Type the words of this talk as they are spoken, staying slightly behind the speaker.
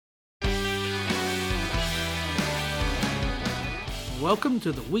welcome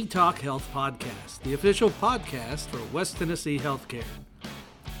to the We Talk Health podcast, the official podcast for West Tennessee Healthcare.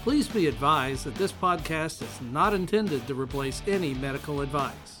 Please be advised that this podcast is not intended to replace any medical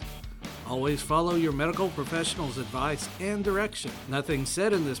advice. Always follow your medical professional's advice and direction. Nothing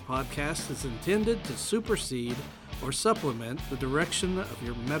said in this podcast is intended to supersede or supplement the direction of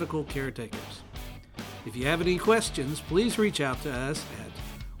your medical caretakers. If you have any questions, please reach out to us at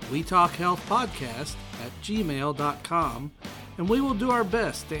wetalkhealthpodcast@gmail.com, and we will do our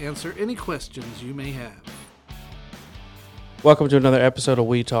best to answer any questions you may have. Welcome to another episode of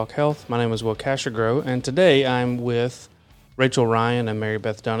We Talk Health. My name is Will Cashergrow, and today I'm with Rachel Ryan and Mary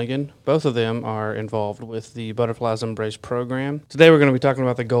Beth Dunnigan. Both of them are involved with the Butterflies Embrace program. Today we're going to be talking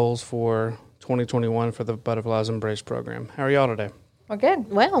about the goals for 2021 for the Butterflies Embrace program. How are y'all today? Well, good.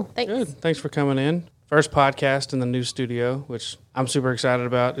 Well, thanks. Good. Thanks for coming in. First podcast in the new studio, which I'm super excited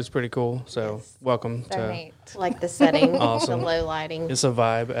about. It's pretty cool. So welcome So to. neat. Like the setting, Awesome. the low lighting. It's a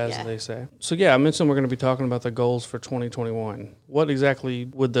vibe, as Yeah. they say. So I mentioned we're going to be talking about the goals for 2021. What exactly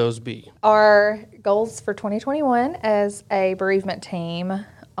would those be? Our goals for 2021 as a bereavement team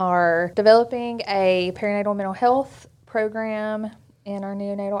are developing a perinatal mental health program in our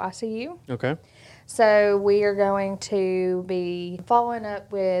neonatal ICU. Okay. So we are going to be following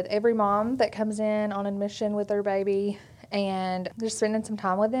up with every mom that comes in on admission with their baby and just spending some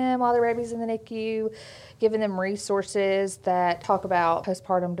time with them while their baby's in the NICU, giving them resources that talk about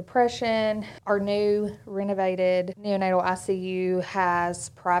postpartum depression. Our new renovated neonatal ICU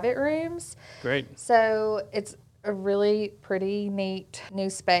has private rooms. Great. So it's a really pretty neat new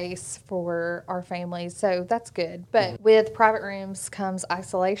space for our families. So that's good. But with private rooms comes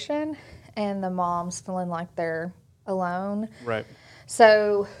isolation and the moms feeling like they're alone. Right.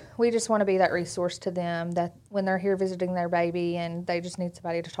 So we just want to be that resource to them that when they're here visiting their baby and they just need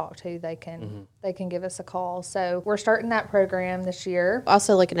somebody to talk to, they can give us a call. So we're starting that program this year.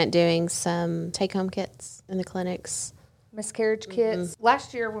 Also looking at doing some take-home kits in the clinics. Miscarriage kits.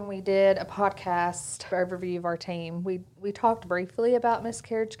 Last year when we did a podcast overview of our team, we talked briefly about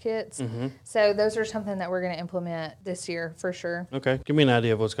miscarriage kits. So those are something that we're going to implement this year for sure. Okay. Give me an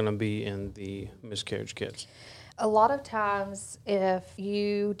idea of what's going to be in the miscarriage kits. A lot of times if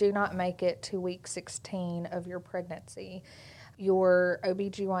you do not make it to week 16 of your pregnancy, your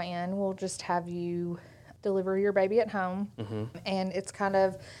OBGYN will just have you deliver your baby at home. And it's kind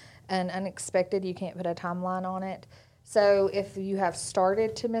of an unexpected, you can't put a timeline on it. So if you have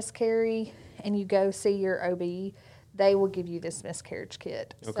started to miscarry and you go see your OB, they will give you this miscarriage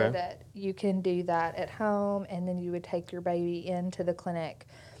kit so that you can do that at home, and then you would take your baby into the clinic.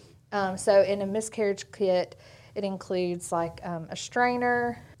 So in a miscarriage kit, it includes like a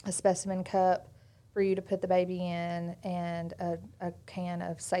strainer, a specimen cup for you to put the baby in, and a can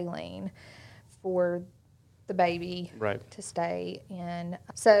of saline for the baby to stay in.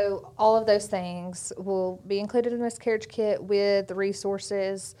 So all of those things will be included in the miscarriage kit with the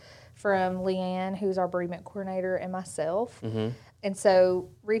resources from Leanne, who's our bereavement coordinator, and myself. And so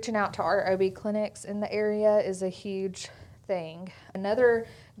reaching out to our OB clinics in the area is a huge thing. Another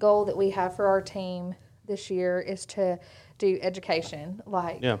goal that we have for our team this year is to do education,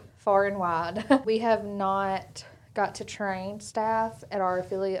 far and wide. We have not got to train staff at our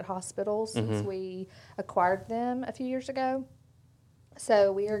affiliate hospitals since we acquired them a few years ago.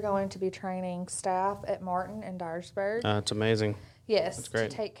 So we are going to be training staff at Martin and Dyersburg. It's amazing. Yes, That's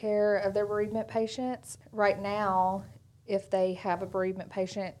great. to take care of their bereavement patients. Right now, if they have a bereavement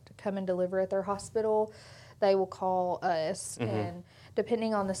patient come and deliver at their hospital, they will call us. And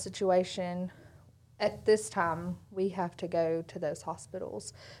depending on the situation, at this time, we have to go to those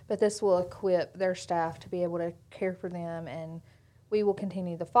hospitals. But this will equip their staff to be able to care for them, and we will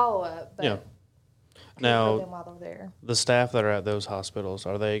continue the follow-up. But Yeah. care Now, for them while they're there. the staff that are at those hospitals,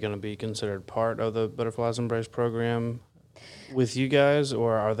 are they going to be considered part of the Butterflies Embrace program with you guys,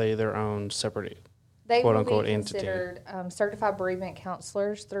 or are they their own separate They will quote-unquote be entity? considered certified bereavement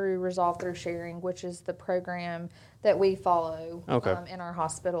counselors through Resolve Through Sharing, which is the program that we follow in our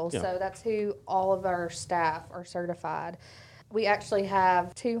hospital. Yeah. So that's who all of our staff are certified. We actually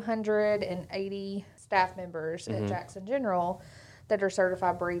have 280 staff members at Jackson General that are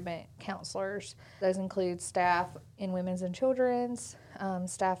certified bereavement counselors. Those include staff in women's and children's,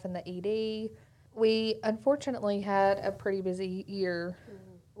 staff in the ED. We unfortunately had a pretty busy year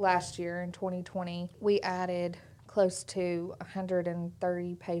last year in 2020. We added close to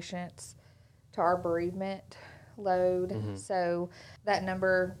 130 patients to our bereavement load. So that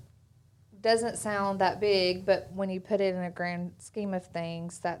number doesn't sound that big, but when you put it in a grand scheme of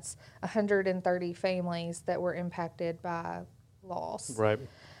things, that's 130 families that were impacted by loss. Right.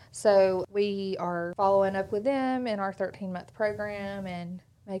 So we are following up with them in our 13-month program and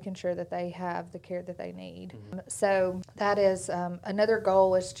making sure that they have the care that they need. So that is another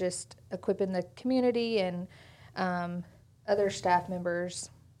goal, is just equipping the community and other staff members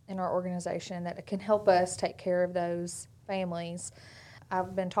in our organization that can help us take care of those families.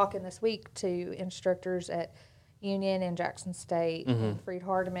 I've been talking this week to instructors at Union and Jackson State, and Freed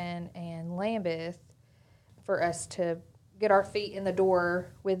Hardeman and Lambeth, for us to get our feet in the door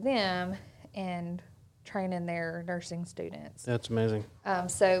with them and training their nursing students. That's amazing.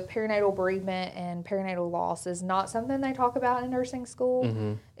 So perinatal bereavement and perinatal loss is not something they talk about in nursing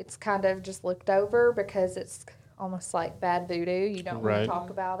school. It's kind of just looked over because it's almost like bad voodoo. You don't want to talk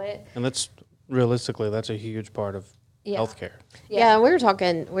about it. And that's a huge part of healthcare. Yeah, we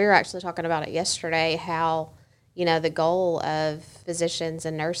were actually talking about it yesterday, how, the goal of physicians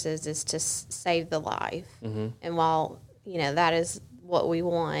and nurses is to save the life. And while, that is what we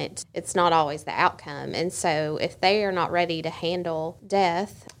want, it's not always the outcome. And so if they are not ready to handle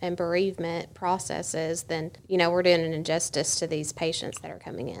death and bereavement processes, then, we're doing an injustice to these patients that are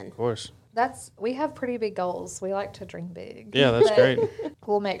coming in. Of course. We have pretty big goals. We like to dream big. Yeah, that's great.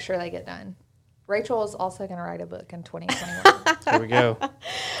 We'll make sure they get done. Rachel is also going to write a book in 2021. There we go.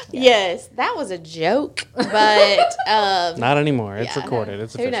 Yes, that was a joke, but not anymore. It's recorded.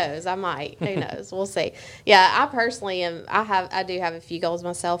 It's official. Who knows? I might. Who knows? We'll see. Yeah, I personally am. I do have a few goals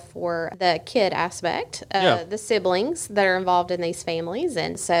myself for the kid aspect, the siblings that are involved in these families,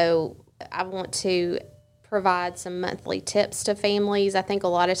 and so I want to provide some monthly tips to families. I think a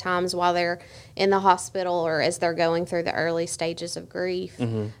lot of times while they're in the hospital or as they're going through the early stages of grief,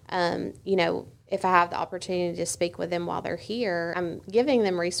 if I have the opportunity to speak with them while they're here, I'm giving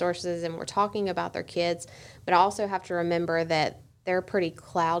them resources and we're talking about their kids, but I also have to remember that they're pretty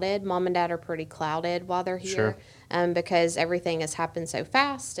clouded. Mom and dad are pretty clouded while they're here, because everything has happened so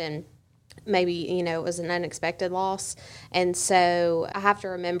fast, and maybe, it was an unexpected loss. And so I have to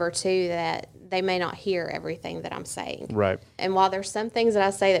remember, too, that they may not hear everything that I'm saying. Right. And while there's some things that I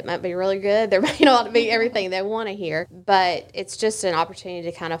say that might be really good, there may not be everything they want to hear. But it's just an opportunity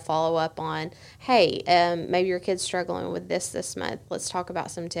to kind of follow up on, hey, maybe your kid's struggling with this month. Let's talk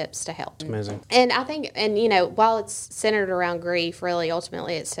about some tips to help. It's amazing. And I think, while it's centered around grief, really,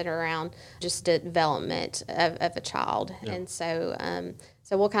 ultimately, it's centered around just the development of a child. Yeah. And so,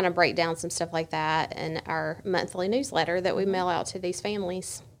 so we'll kind of break down some stuff like that in our monthly newsletter that we mail out to these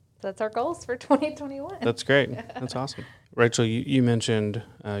families. That's our goals for 2021. That's great. That's awesome. Rachel, you mentioned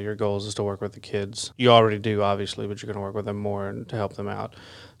your goals is to work with the kids. You already do, obviously, but you're going to work with them more to help them out.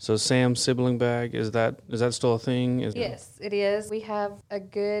 So Sam's Sibling Bag, is that still a thing? Yes, it is. We have a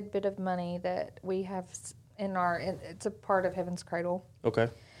good bit of money that we have it's a part of Heaven's Cradle. Okay.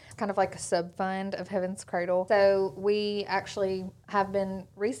 Kind of like a sub-fund of Heaven's Cradle. So we actually have been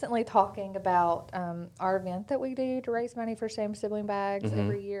recently talking about our event that we do to raise money for Sam's Sibling Bags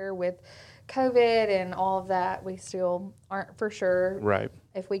every year. With COVID and all of that, we still aren't for sure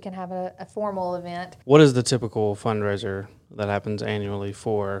if we can have a formal event. What is the typical fundraiser that happens annually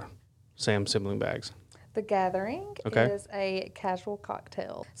for Sam's Sibling Bags? The Gathering is a casual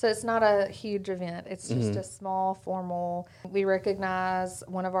cocktail. So it's not a huge event. It's just a small, formal. We recognize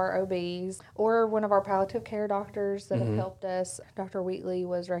one of our OBs or one of our palliative care doctors that have helped us. Dr. Wheatley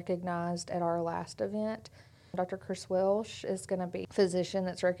was recognized at our last event. Dr. Chris Welsh is going to be a physician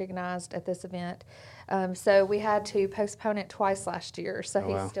that's recognized at this event. So we had to postpone it twice last year, so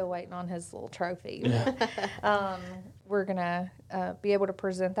he's still waiting on his little trophy. Yeah. We're going to be able to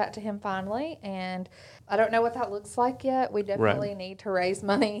present that to him finally, and I don't know what that looks like yet. We definitely need to raise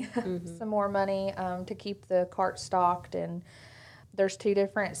money, some more money to keep the cart stocked, and there's 2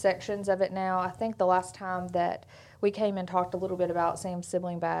 different sections of it now. I think the last time that we came and talked a little bit about Sam's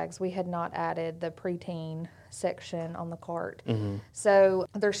Sibling Bags, we had not added the preteen section on the cart. So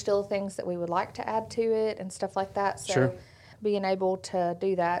there's still things that we would like to add to it and stuff like that. So being able to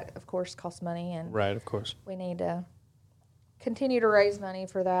do that, of course, costs money. And of course. We need to continue to raise money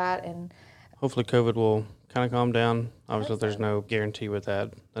for that. And hopefully COVID will kind of calm down. Obviously, there's no guarantee with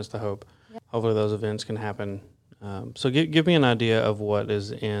that. That's the hope. Yep. Hopefully those events can happen. So give me an idea of what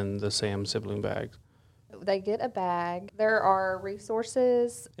is in the Sam's Sibling Bags. They get a bag. There are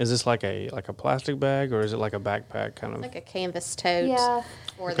resources. Is this like a plastic bag, or is it like a backpack kind of? Like a canvas tote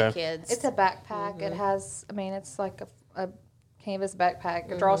for the kids. It's a backpack. It has, it's like a canvas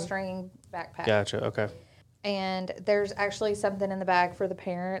backpack, a drawstring backpack. Gotcha, okay. And there's actually something in the bag for the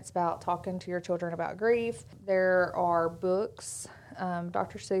parents about talking to your children about grief. There are books,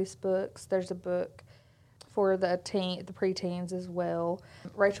 Dr. Seuss books. There's a book for the preteens as well.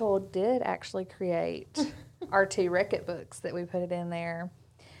 Rachel did actually create our 2 Reckitt books that we put it in there.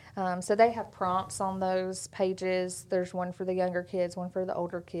 So they have prompts on those pages. There's one for the younger kids, one for the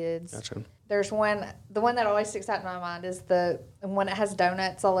older kids. Gotcha. There's the one that always sticks out in my mind is the one that has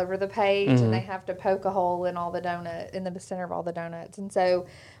donuts all over the page, and they have to poke a hole in in the center of all the donuts. And so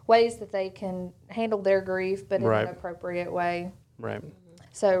ways that they can handle their grief, but in an appropriate way. Right.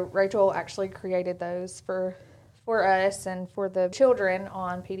 So Rachel actually created those for us and for the children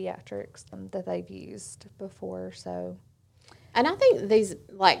on pediatrics that they've used before. So, and I think these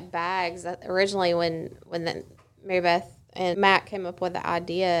like bags that originally when Mary Beth and Matt came up with the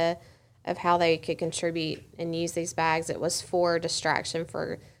idea of how they could contribute and use these bags, it was for distraction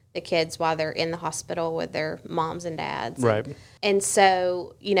for the kids while they're in the hospital with their moms and dads. Right. And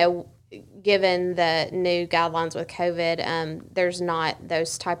so, given the new guidelines with COVID, there's not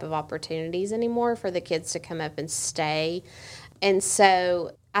those type of opportunities anymore for the kids to come up and stay. And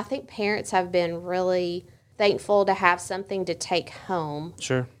so I think parents have been really thankful to have something to take home.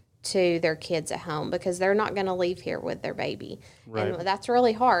 Sure. To their kids at home, because they're not going to leave here with their baby. Right. And that's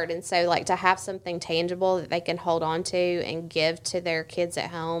really hard. And so like to have something tangible that they can hold on to and give to their kids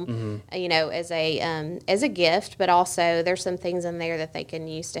at home, as a gift, but also there's some things in there that they can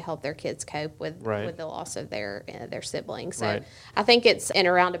use to help their kids cope with the loss of their siblings. So I think it's in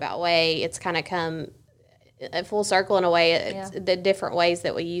a roundabout way, it's kind of come a full circle in a way. It's the different ways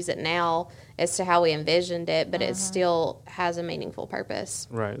that we use it now as to how we envisioned it, but it still has a meaningful purpose.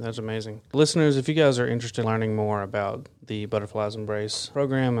 Right. That's amazing. Listeners, if you guys are interested in learning more about the Butterflies Embrace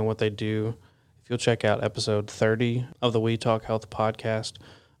program and what they do, if you'll check out episode 30 of the We Talk Health podcast,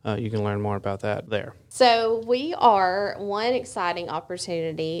 you can learn more about that there. So one exciting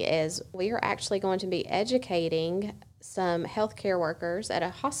opportunity is we are actually going to be educating some healthcare workers at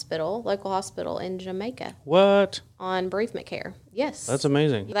a local hospital in Jamaica. What? On bereavement care. Yes. That's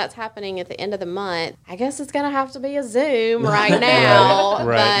amazing. That's happening at the end of the month. I guess it's going to have to be a Zoom right now,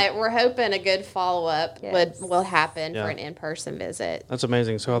 Right. But we're hoping a good follow-up will happen for an in-person visit. That's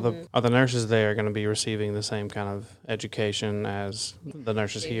amazing. So are the nurses there going to be receiving the same kind of education as the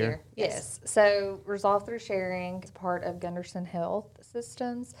nurses here? Yes. So Resolve Through Sharing is part of Gunderson Health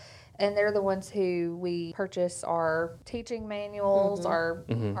Systems. And they're the ones who we purchase our teaching manuals, our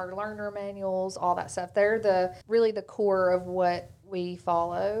learner manuals, all that stuff. They're really the core of what we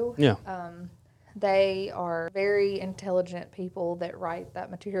follow. Yeah. They are very intelligent people that write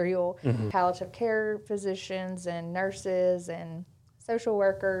that material. Palliative care physicians and nurses and social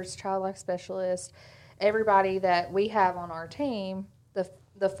workers, child life specialists, everybody that we have on our team,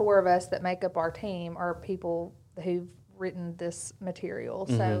 the four of us that make up our team are people who've written this material.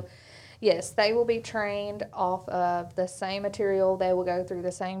 So yes, they will be trained off of the same material. They will go through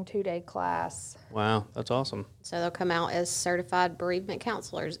the same 2-day class. Wow, that's awesome. So they'll come out as certified bereavement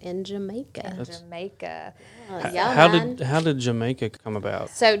counselors in Jamaica. How did Jamaica come about?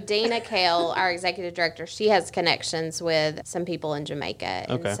 So Dina Kale, our executive director, she has connections with some people in Jamaica.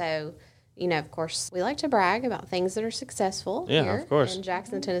 Okay. And so, of course, we like to brag about things that are successful here of course. in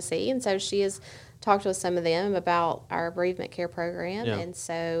Jackson, Tennessee. And so she has talked with some of them about our bereavement care program. Yeah. And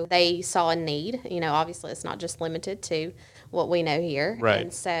so they saw a need. Obviously it's not just limited to what we know here. Right.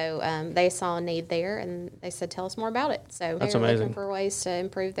 And so they saw a need there, and they said, tell us more about it. So That's they're amazing. looking for ways to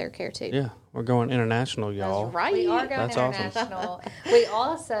improve their care too. Yeah, we're going international, y'all. That's right. We are going That's awesome. international. We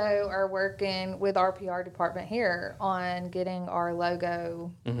also are working with our PR department here on getting our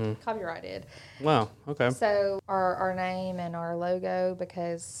logo copyrighted. Wow, okay. So our name and our logo,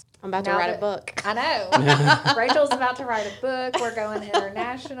 because I'm about to write a book. I know. Rachel's about to write a book. We're going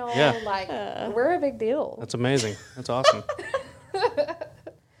international. Yeah. We're a big deal. That's amazing. That's awesome.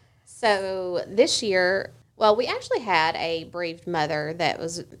 So this year, we actually had a bereaved mother that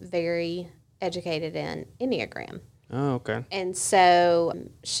was very educated in Enneagram. Oh, okay. And so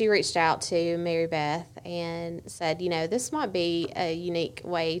she reached out to Mary Beth and said, this might be a unique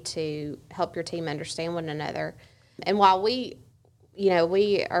way to help your team understand one another. And while we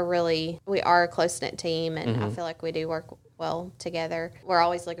are a close-knit team, and I feel like we do work well together, we're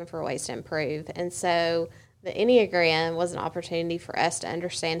always looking for ways to improve. And so the Enneagram was an opportunity for us to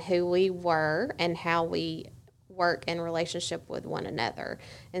understand who we were and how we work in relationship with one another.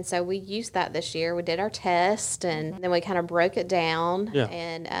 And so we used that this year. We did our test, and then we kind of broke it down. Yeah.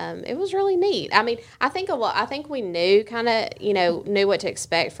 And it was really neat. I mean, I think we knew knew what to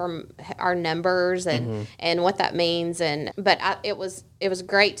expect from our numbers and what that means. But it was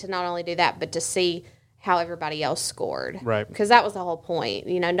great to not only do that, but to see how everybody else scored. Right. Because that was the whole point.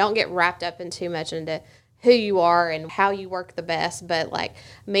 Don't get wrapped up in too much into who you are and how you work the best, but like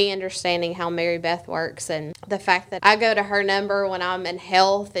me understanding how Mary Beth works and the fact that I go to her number when I'm in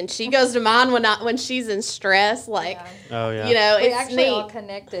health and she goes to mine when she's in stress, like, you know, we it's actually neat. all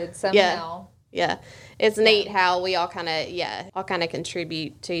connected somehow. Yeah. It's neat how we all kind of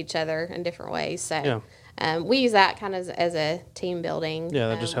contribute to each other in different ways. So we use that kind of as a team building. Yeah,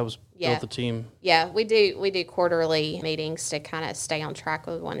 that just helps build the team. Yeah, we do quarterly meetings to kind of stay on track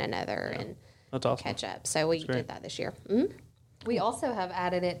with one another and that's awesome. catch up. So we did that this year. Mm-hmm. We also have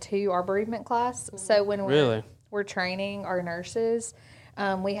added it to our bereavement class. So when we're training our nurses,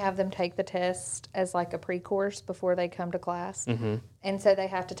 we have them take the test as like a pre-course before they come to class. Mm-hmm. And so they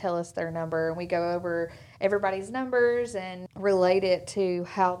have to tell us their number. And we go over everybody's numbers and relate it to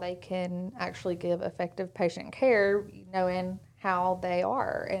how they can actually give effective patient care, knowing how they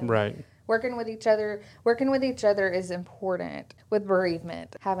are. And working with each other is important with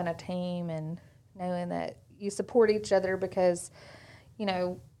bereavement. Having a team and knowing that you support each other because, you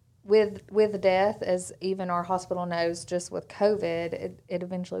know, with death, as even our hospital knows, just with COVID, it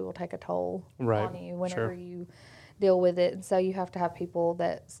eventually will take a toll on you whenever you deal with it. And so you have to have people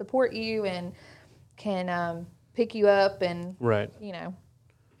that support you and can pick you up and, you know.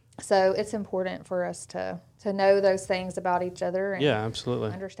 So it's important for us to know those things about each other and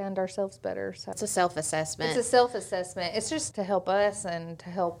absolutely understand ourselves better. So it's a self-assessment. It's a self-assessment. It's just to help us and to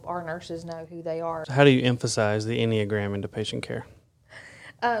help our nurses know who they are. So how do you emphasize the Enneagram into patient care?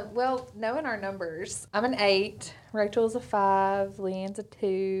 Well, knowing our numbers, I'm an 8, Rachel's a 5, Leanne's a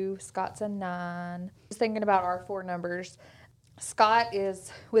 2, Scott's a 9. Just thinking about our 4 numbers. Scott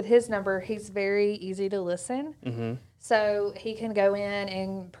is, with his number, he's very easy to listen. Mm-hmm. So he can go in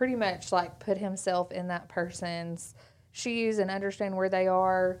and pretty much like put himself in that person's shoes and understand where they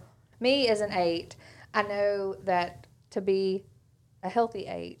are. Me as an 8, I know that to be a healthy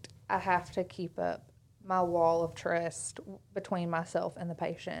 8, I have to keep up my wall of trust between myself and the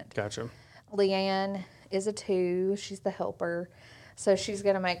patient. Gotcha. Leanne is a 2. She's the helper. So she's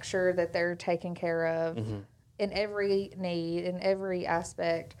going to make sure that they're taken care of in every need, in every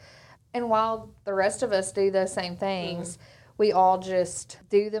aspect. And while the rest of us do those same things, we all just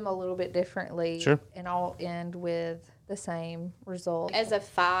do them a little bit differently and all end with the same result. As a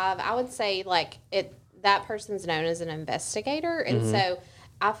 5, I would say like that person's known as an investigator. And so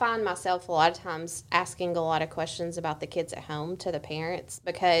I find myself a lot of times asking a lot of questions about the kids at home to the parents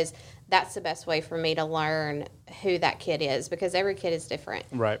because that's the best way for me to learn who that kid is because every kid is different.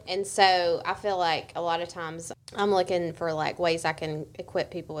 Right. And so I feel like a lot of times I'm looking for like ways I can equip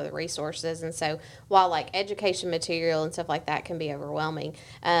people with resources. And so while like education material and stuff like that can be overwhelming,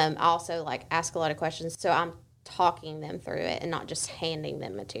 I also like ask a lot of questions. So I'm talking them through it and not just handing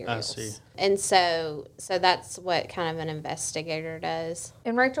them materials. I see. And so that's what kind of an investigator does.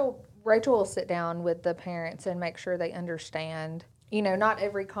 And Rachel will sit down with the parents and make sure they understand. You know, not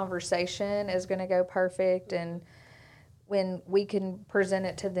every conversation is going to go perfect, and when we can present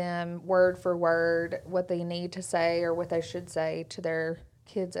it to them word for word what they need to say or what they should say to their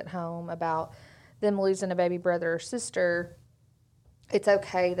kids at home about them losing a baby brother or sister, it's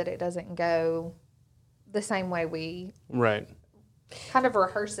okay that it doesn't go the same way we kind of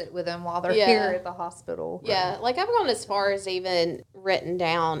rehearse it with them while they're here at the hospital. Yeah, like I've gone as far as even written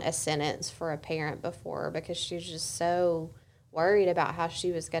down a sentence for a parent before because she was just so worried about how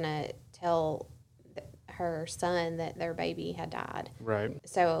she was going to tell her son that their baby had died. Right.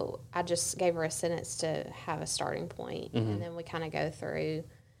 So I just gave her a sentence to have a starting point, and then we kind of go through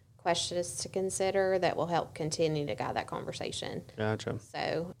questions to consider that will help continue to guide that conversation. Gotcha.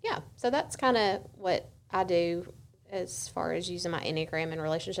 So, yeah. So that's kind of what I do as far as using my Enneagram in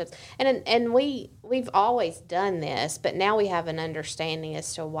relationships. And we've always done this, but now we have an understanding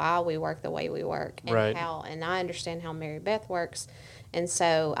as to why we work the way we work and how, and I understand how Mary Beth works. And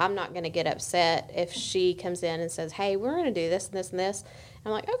so I'm not going to get upset if she comes in and says, hey, we're going to do this and this and this.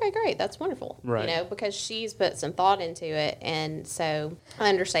 I'm like, okay, great. That's wonderful. Right. You know, because she's put some thought into it. And so I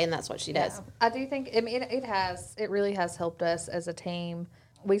understand that's what she does. Yeah. I do think, I mean, it really has helped us as a team.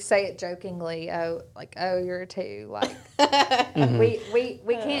 We say it jokingly, oh, you're a 2. Like,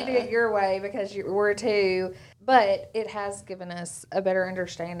 we can't do it your way because we're a 2. But it has given us a better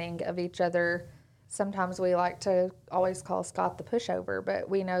understanding of each other. Sometimes we like to always call Scott the pushover, but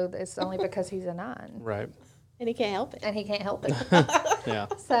we know that it's only because he's a 9. Right. And he can't help it. Yeah.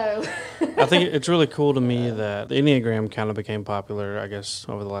 So I think it's really cool to me that the Enneagram kind of became popular, I guess,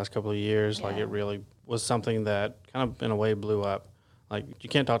 over the last couple of years. Yeah. Like, it really was something that kind of, in a way, blew up. Like, you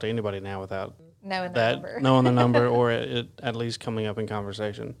can't talk to anybody now without knowing the number or it at least coming up in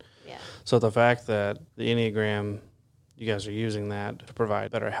conversation. Yeah. So the fact that the Enneagram, you guys are using that to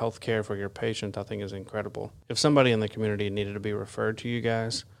provide better health care for your patient, I think is incredible. If somebody in the community needed to be referred to you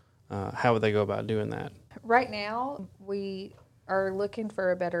guys, how would they go about doing that? Right now, we are looking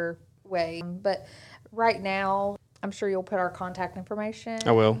for a better way, but right now, I'm sure you'll put our contact information.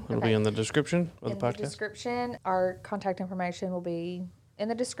 I will. It'll be in the description of the podcast. In the description, our contact information will be in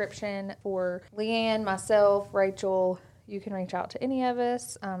the description for Leanne, myself, Rachel. You can reach out to any of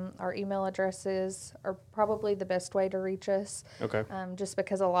us. Our email addresses are probably the best way to reach us. Okay. Just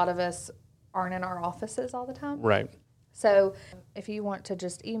because a lot of us aren't in our offices all the time. Right. So if you want to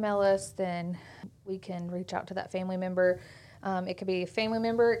just email us, then we can reach out to that family member. It could be a family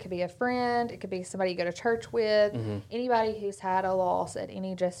member, it could be a friend, it could be somebody you go to church with, anybody who's had a loss at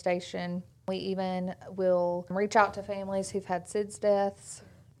any gestation. We even will reach out to families who've had SIDS deaths,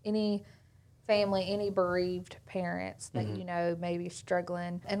 any family, any bereaved parents that you know may be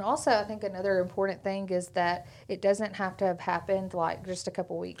struggling. And also, I think another important thing is that it doesn't have to have happened like just a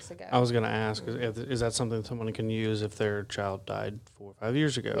couple weeks ago. I was going to ask, is that something someone can use if their child died 4 or 5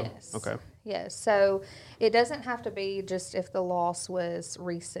 years ago? Yes. Okay. Yes. So it doesn't have to be just if the loss was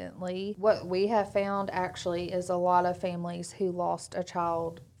recently. What we have found actually is a lot of families who lost a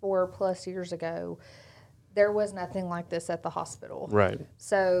child 4+ years ago, there was nothing like this at the hospital. Right.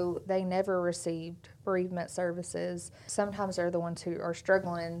 So they never received bereavement services. Sometimes they're the ones who are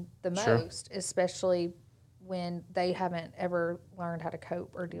struggling the most, especially when they haven't ever learned how to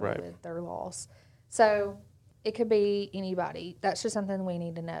cope or deal with their loss. So it could be anybody. That's just something we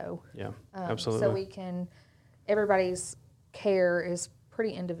need to know. Yeah, absolutely. So we can, everybody's care is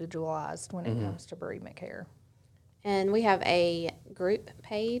pretty individualized when it comes to bereavement care. And we have a group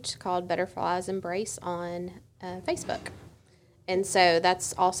page called Butterflies Embrace on Facebook. And so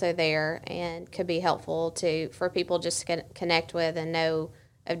that's also there and could be helpful for people just to connect with and know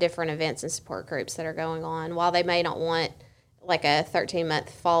of different events and support groups that are going on. While they may not want like a 13-month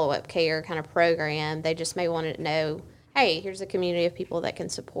follow-up care kind of program, they just may want to know, hey, here's a community of people that can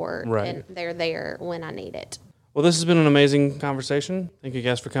support, and they're there when I need it. Well, this has been an amazing conversation. Thank you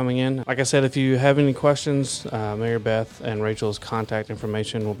guys for coming in. Like I said, if you have any questions, Mary Beth and Rachel's contact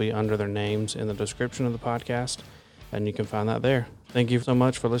information will be under their names in the description of the podcast, and you can find that there. Thank you so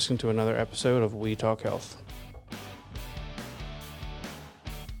much for listening to another episode of We Talk Health.